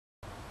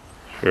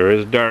Sure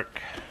is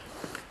dark.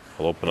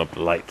 I'll open up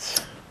the lights.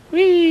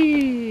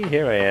 Whee!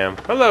 Here I am.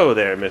 Hello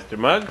there, Mr.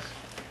 Muggs.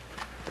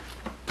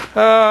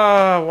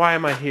 Why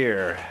am I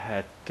here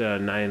at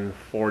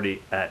 9:40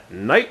 at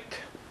night?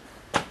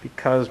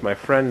 Because my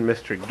friend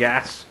Mr.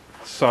 Gas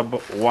Sub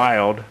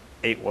Wild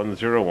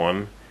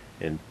 8101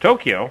 in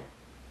Tokyo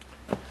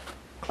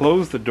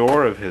closed the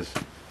door of his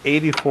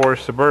 84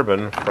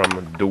 Suburban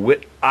from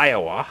DeWitt,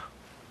 Iowa,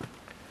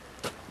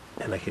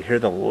 and I could hear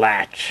the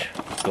latch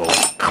go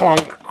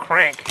clunk,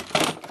 crank.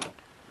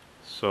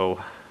 So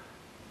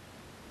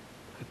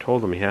I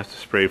told him he has to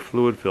spray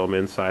fluid film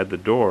inside the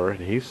door,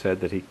 and he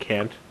said that he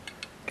can't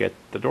get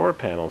the door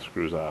panel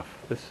screws off.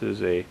 This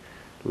is a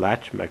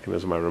latch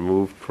mechanism I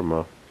removed from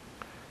a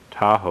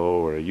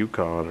Tahoe or a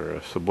Yukon or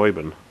a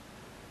Suburban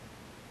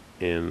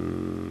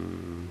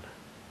in,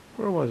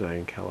 where was I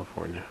in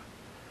California?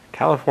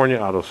 California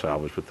Auto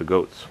Salvage with the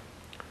goats.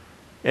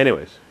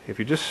 Anyways, if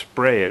you just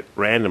spray it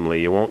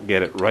randomly, you won't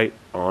get it right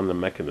on the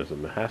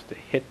mechanism. It has to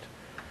hit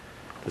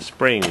the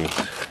springs,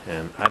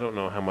 and I don't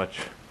know how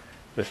much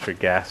Mr.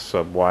 Gas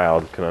Sub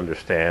Wild can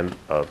understand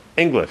of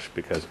English,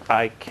 because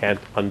I can't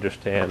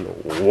understand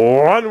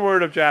one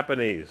word of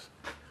Japanese,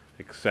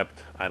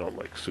 except I don't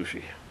like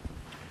sushi.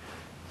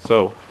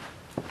 So,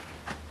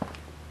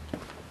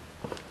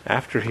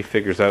 after he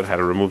figures out how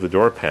to remove the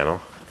door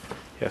panel,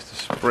 he has to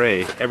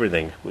spray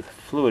everything with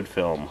fluid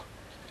film,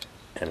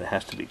 and it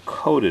has to be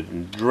coated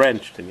and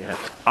drenched, and you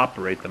have to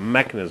operate the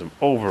mechanism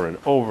over and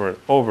over and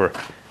over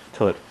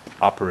until it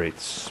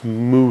operates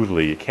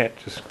smoothly. You can't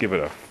just give it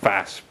a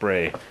fast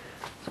spray.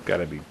 It's got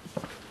to be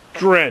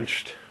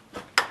drenched.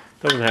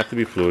 Doesn't have to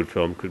be fluid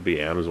film. Could be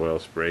Amsoil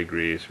spray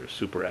grease or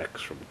Super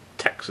X from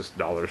Texas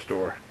Dollar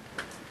Store.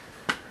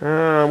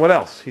 What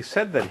else? He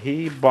said that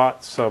he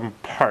bought some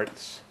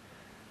parts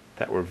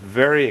that were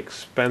very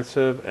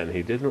expensive, and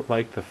he didn't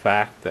like the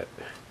fact that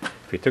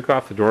if he took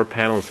off the door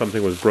panel and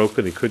something was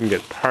broken, he couldn't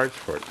get parts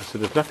for it. I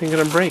said, there's nothing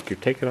going to break. You're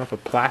taking off a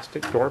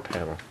plastic door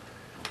panel.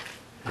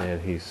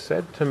 And he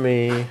said to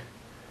me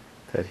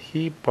that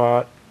he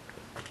bought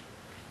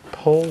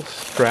pull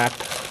strap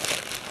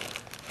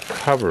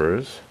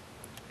covers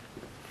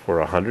for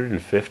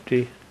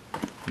 $150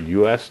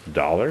 US.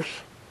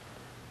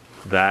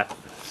 That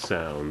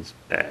sounds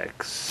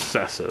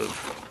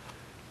excessive.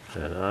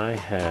 And I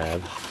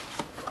had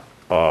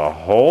a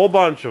whole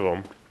bunch of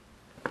them.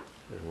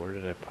 And where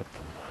did I put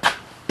them?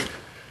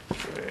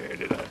 Where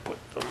did I put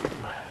them?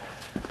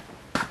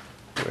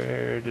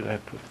 Where did I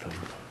put them?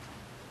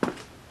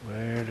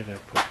 Where did I put them? Where did I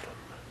put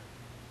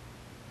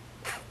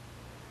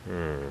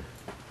them?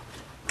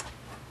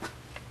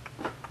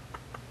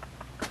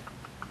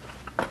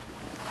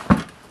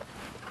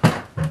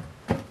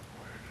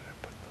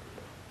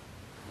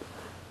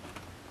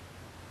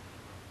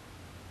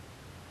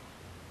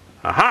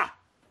 Aha!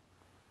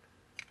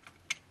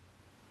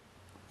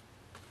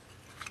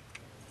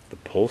 The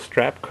pull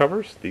strap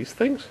covers? These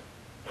things?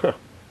 Huh.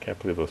 Can't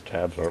believe those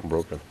tabs aren't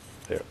broken.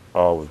 They're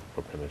always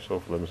broken. They're so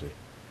flimsy.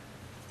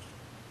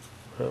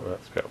 Well,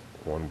 that's got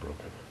one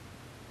broken.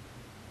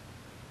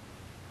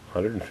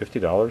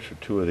 $150 for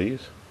two of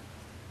these?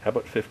 How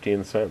about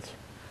 15 cents?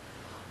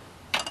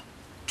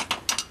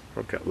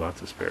 I've got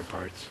lots of spare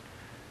parts.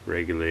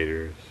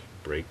 Regulators,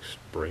 brake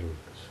springs,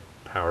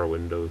 power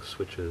window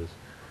switches,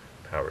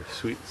 power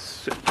seat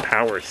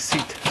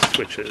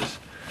switches,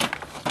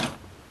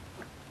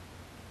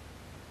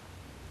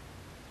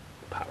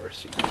 power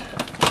seat,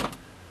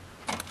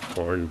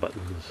 horn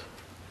buttons.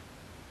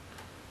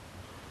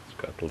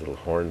 Got the little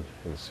horn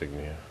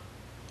insignia.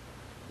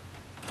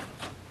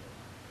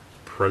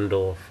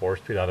 Prundle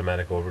 4-speed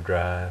automatic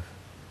overdrive.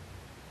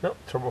 Nope,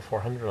 turbo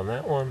 400 on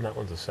that one. That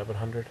one's a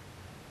 700.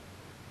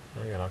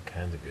 I got all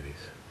kinds of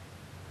goodies.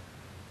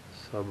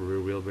 Sub rear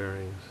wheel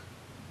bearings.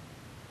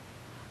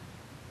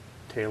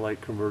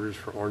 Taillight converters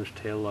for orange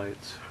tail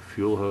lights.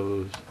 Fuel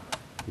hose.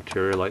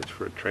 Interior lights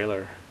for a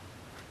trailer.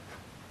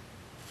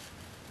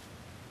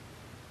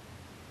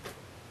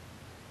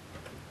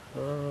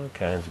 All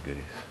kinds of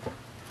goodies.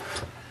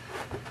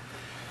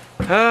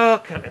 All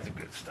kinds of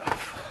good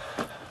stuff.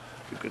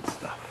 Good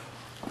stuff.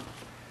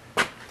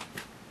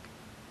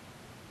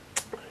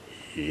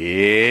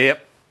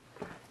 Yep.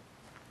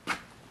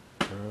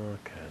 All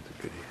kinds of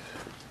goodies.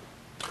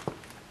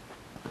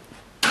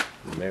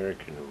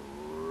 American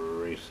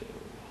racing.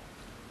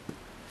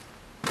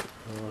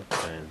 All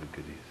kinds of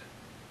goodies.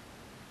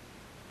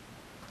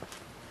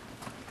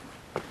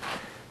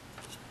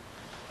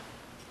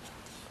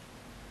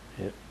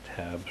 Yep,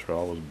 tabs are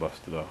always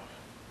busted off.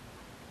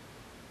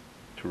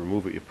 To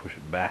remove it, you push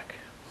it back.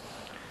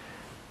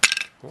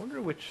 I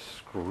wonder which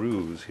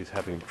screws he's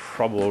having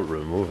trouble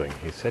removing.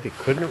 He said he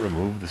couldn't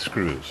remove the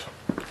screws.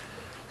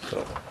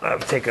 So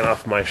I've taken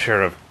off my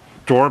share of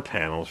door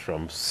panels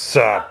from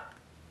Sub.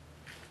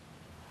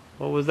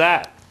 What was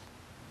that?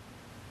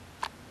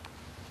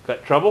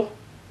 Got trouble?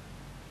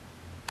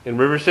 In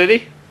River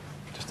City?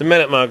 Just a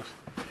minute, Muggs.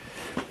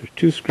 There's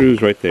two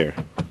screws right there.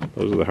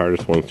 Those are the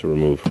hardest ones to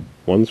remove.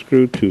 One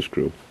screw, two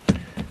screw.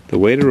 The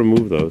way to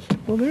remove those,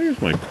 well,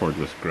 there's my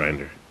cordless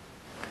grinder.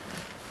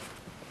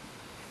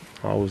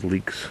 Always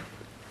leaks.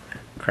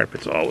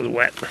 Carpet's always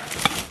wet.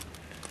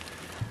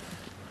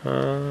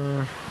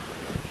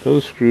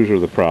 Those screws are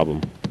the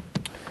problem.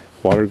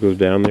 Water goes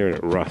down there and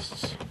it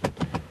rusts.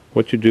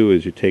 What you do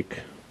is you take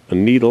a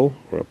needle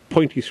or a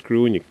pointy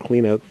screw and you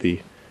clean out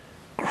the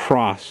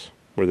cross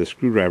where the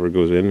screwdriver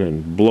goes in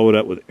and blow it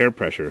out with air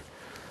pressure.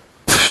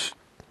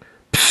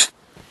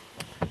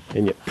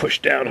 And you push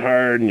down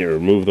hard and you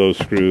remove those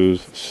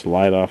screws,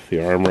 slide off the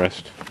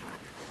armrest.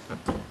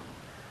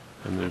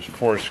 And there's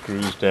 4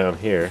 screws down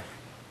here.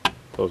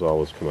 Those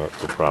always come out,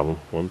 no problem.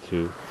 1,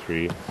 2,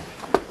 3,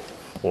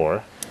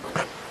 4.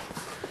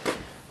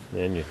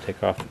 Then you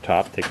take off the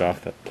top, take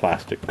off that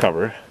plastic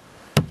cover.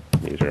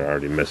 These are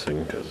already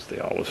missing because they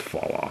always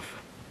fall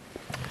off.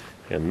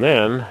 And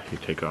then you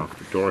take off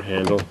the door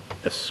handle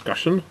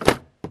escutcheon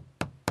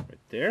right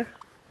there.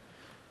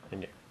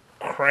 And you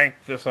crank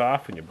this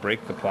off and you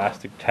break the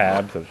plastic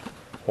tabs that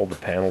hold the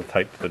panel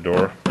tight to the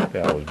door.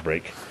 They always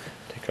break.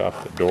 Take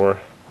off the door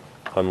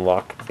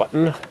unlock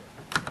button.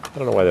 I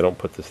don't know why they don't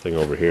put this thing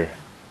over here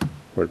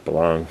where it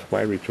belongs.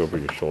 Why reach over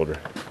your shoulder?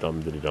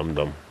 Dum diddy dum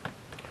dum.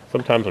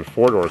 Sometimes on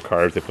 4-door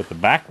cars they put the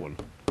back one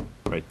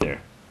right there.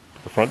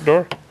 The front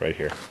door right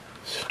here.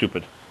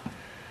 Stupid.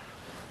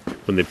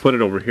 When they put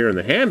it over here in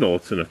the handle,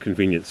 it's in a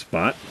convenient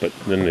spot, but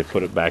then they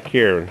put it back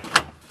here. And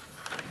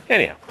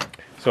anyhow,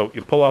 so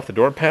you pull off the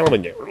door panel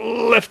and you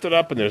lift it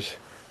up, and there's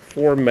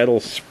 4 metal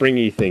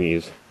springy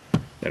thingies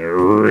that are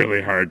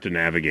really hard to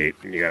navigate.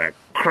 And you gotta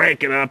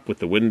crank it up with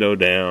the window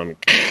down,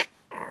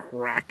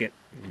 crack it,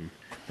 and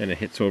then it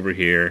hits over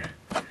here.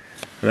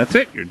 And that's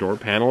it, your door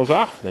panel is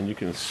off. Then you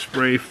can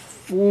spray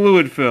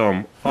fluid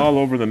film all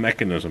over the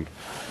mechanism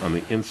on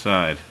the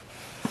inside.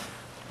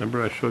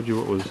 Remember I showed you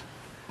what was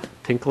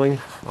tinkling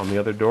on the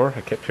other door?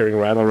 I kept hearing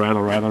rattle,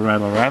 rattle, rattle,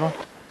 rattle, rattle.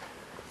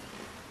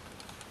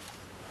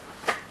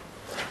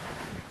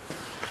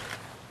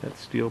 That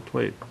steel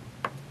plate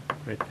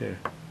right there.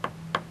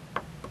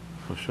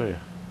 I'll show you.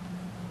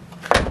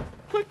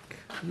 Click.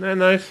 Isn't that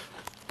nice?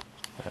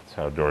 That's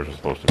how doors are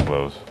supposed to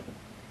close.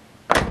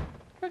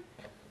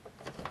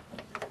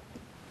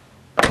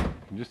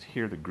 You can just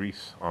hear the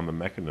grease on the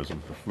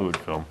mechanism, the fluid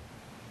film.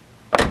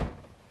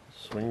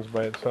 Swings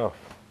by itself.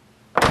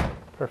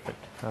 Perfect.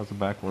 How's the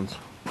back ones?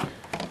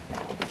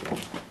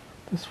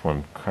 This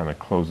one kind of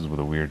closes with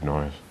a weird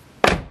noise.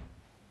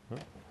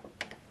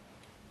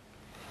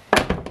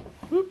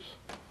 Oops.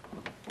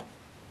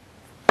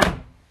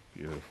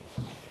 Beautiful.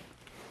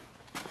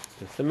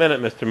 Just a minute,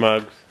 Mr.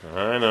 Muggs.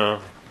 I know.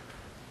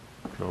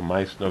 No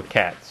mice, no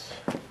cats.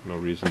 No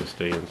reason to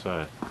stay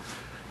inside.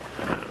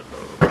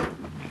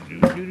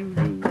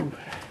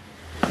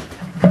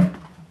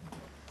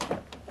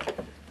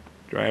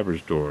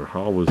 Driver's door,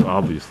 always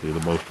obviously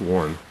the most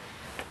worn.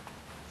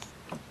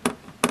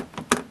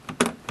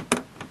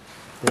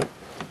 Yep.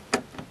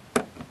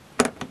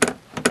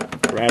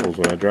 Rattles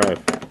when I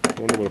drive. I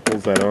wonder what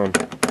pulls that on.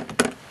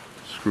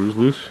 Screws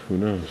loose? Who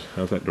knows?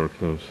 How's that door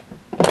close?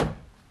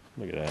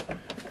 Look at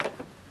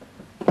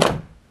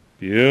that.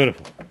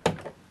 Beautiful.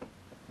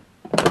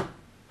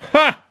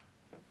 Ha!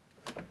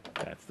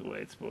 That's the way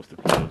it's supposed to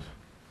close.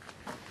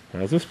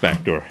 How's this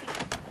back door?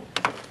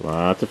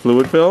 Lots of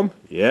fluid film.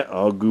 Yeah,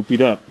 all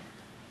goopied up.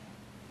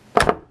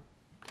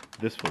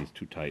 This one's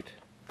too tight.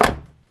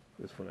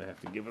 This one I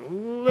have to give it a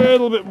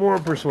little bit more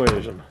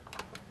persuasion.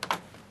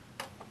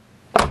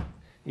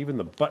 Even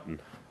the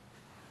button.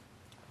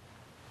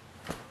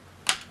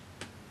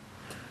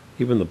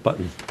 Even the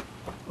button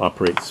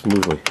operates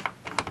smoothly.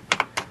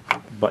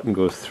 The button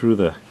goes through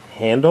the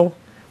handle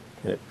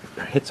and it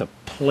hits a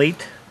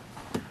plate.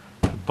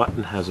 The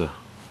button has a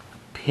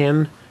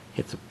pin,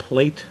 hits a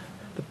plate.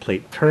 The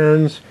plate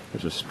turns,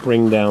 there's a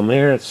spring down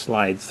there, it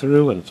slides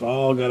through, and it's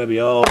all got to be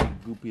all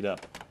goopied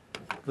up.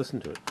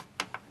 Listen to it.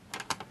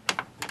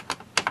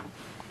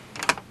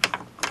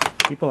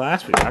 People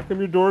ask me, how come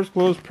your doors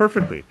close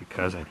perfectly?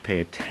 Because I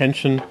pay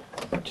attention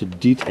to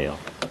detail.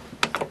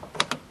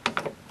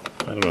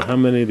 I don't know how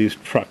many of these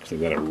trucks have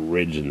got a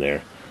ridge in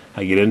there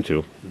I get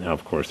into. Now,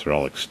 of course, they're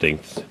all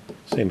extinct.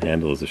 Same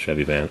handle as the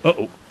Chevy van.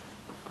 Uh-oh.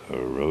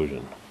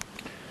 Corrosion.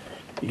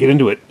 You get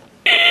into it,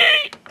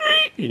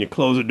 and you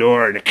close the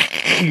door, and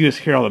you just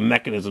hear all the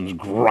mechanisms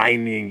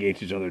grinding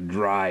against each other,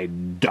 dry,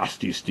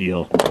 dusty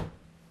steel.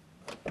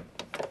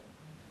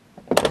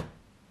 Isn't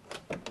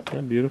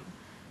that beautiful?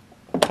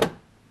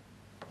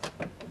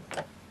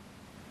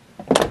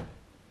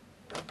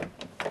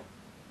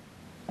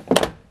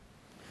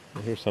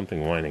 I hear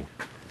something whining.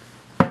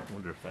 I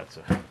wonder if that's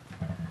a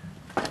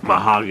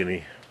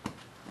mahogany,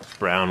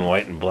 brown,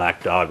 white, and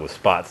black dog with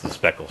spots and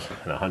speckles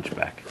and a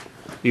hunchback.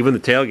 Even the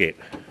tailgate,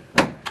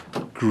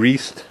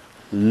 greased,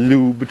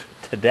 lubed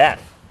to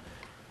death.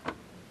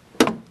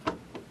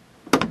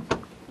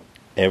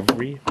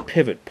 Every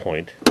pivot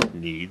point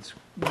needs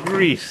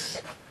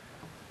grease.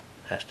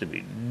 Has to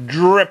be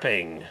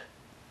dripping.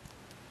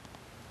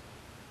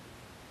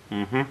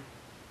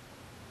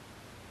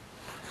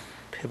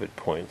 Pivot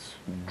points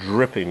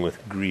dripping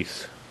with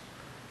grease.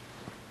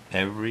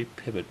 Every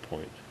pivot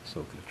point, so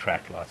it can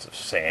attract lots of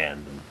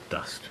sand and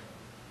dust.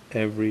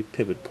 Every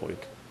pivot point.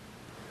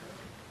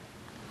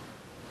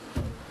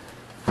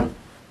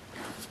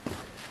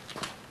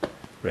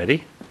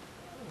 Ready?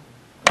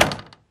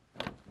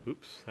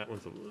 Oops, that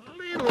one's a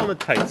little on the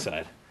tight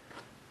side.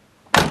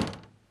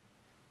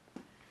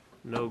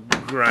 No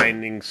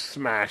grinding,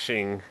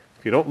 smashing.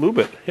 If you don't lube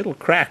it, it'll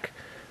crack.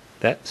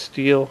 That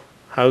steel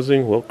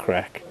housing will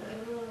crack.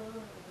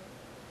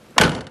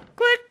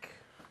 Click!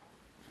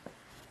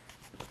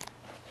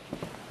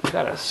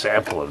 Got a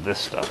sample of this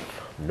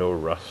stuff. No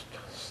rust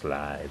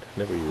slide.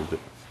 Never used it.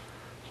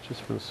 It's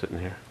just been sitting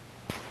here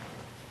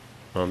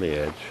on the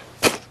edge.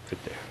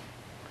 Right there.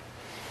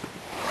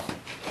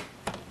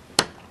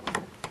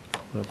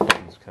 That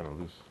button's kind of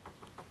loose.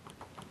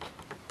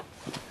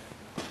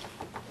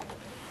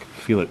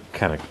 Feel it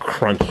kind of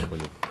crunch when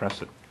you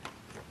press it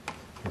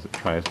as it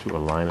tries to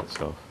align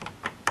itself.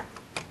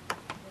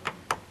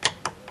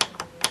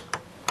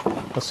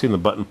 I've seen the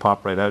button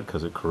pop right out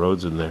because it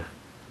corrodes in there.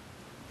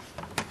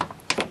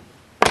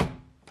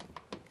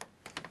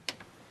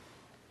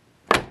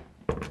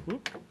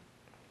 Whoop.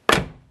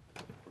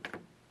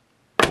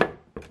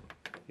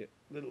 Get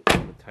a little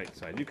on the tight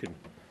side. You can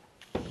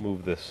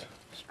move this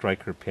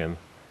striker pin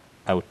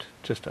out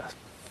just a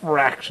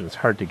fraction. It's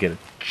hard to get it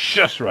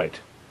just right.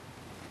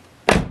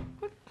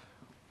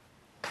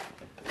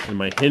 And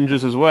my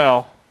hinges as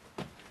well.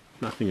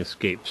 Nothing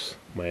escapes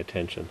my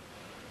attention.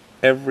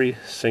 Every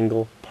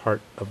single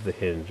part of the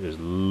hinge is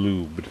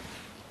lubed.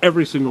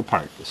 Every single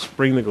part. The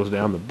spring that goes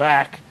down the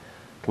back,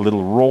 the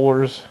little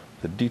rollers,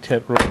 the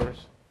detent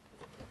rollers.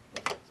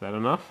 Is that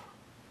enough?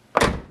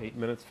 8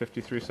 minutes,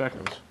 53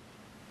 seconds.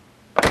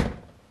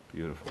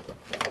 Beautiful.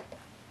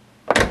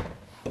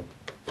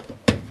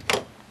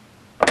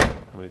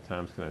 How many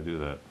times can I do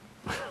that?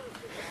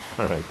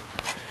 All right.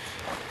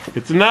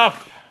 It's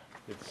enough.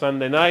 It's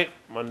Sunday night.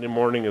 Monday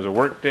morning is a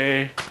work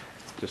day,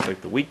 just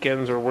like the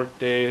weekends are work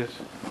days.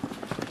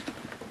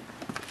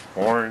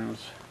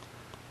 Horns.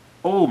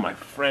 Oh, my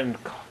friend,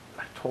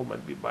 I told him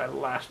I'd be by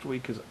last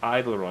week. His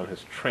idler on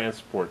his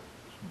transport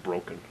is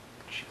broken.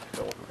 Gee,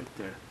 that one right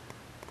there.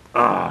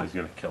 Ah, he's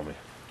going to kill me.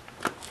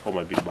 Told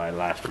him I'd be by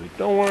last week.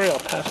 Don't worry, I'll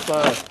pass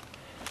by.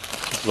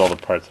 This is all the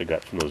parts I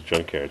got from those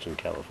junkyards in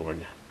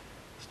California.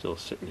 Still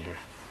sitting here.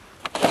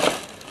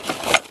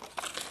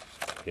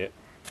 Yep.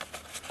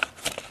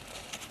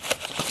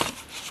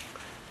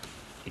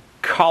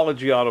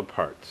 Ecology Auto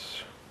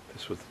Parts.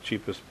 This was the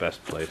cheapest,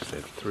 best place. They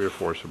had 3 or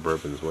 4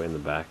 Suburbans way in the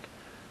back.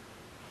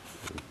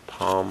 In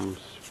Palm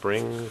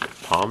Springs,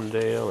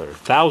 Palmdale, or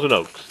Thousand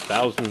Oaks.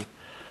 That was in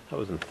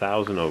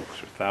Thousand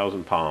Oaks, or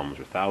Thousand Palms,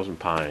 or Thousand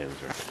Pines,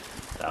 or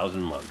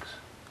Thousand Mugs.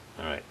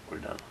 Alright, we're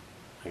done.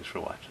 Thanks for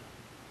watching.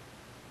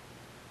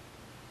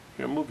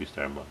 You're a movie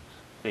star, Mugs.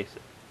 Face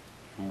it.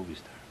 You're a movie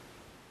star.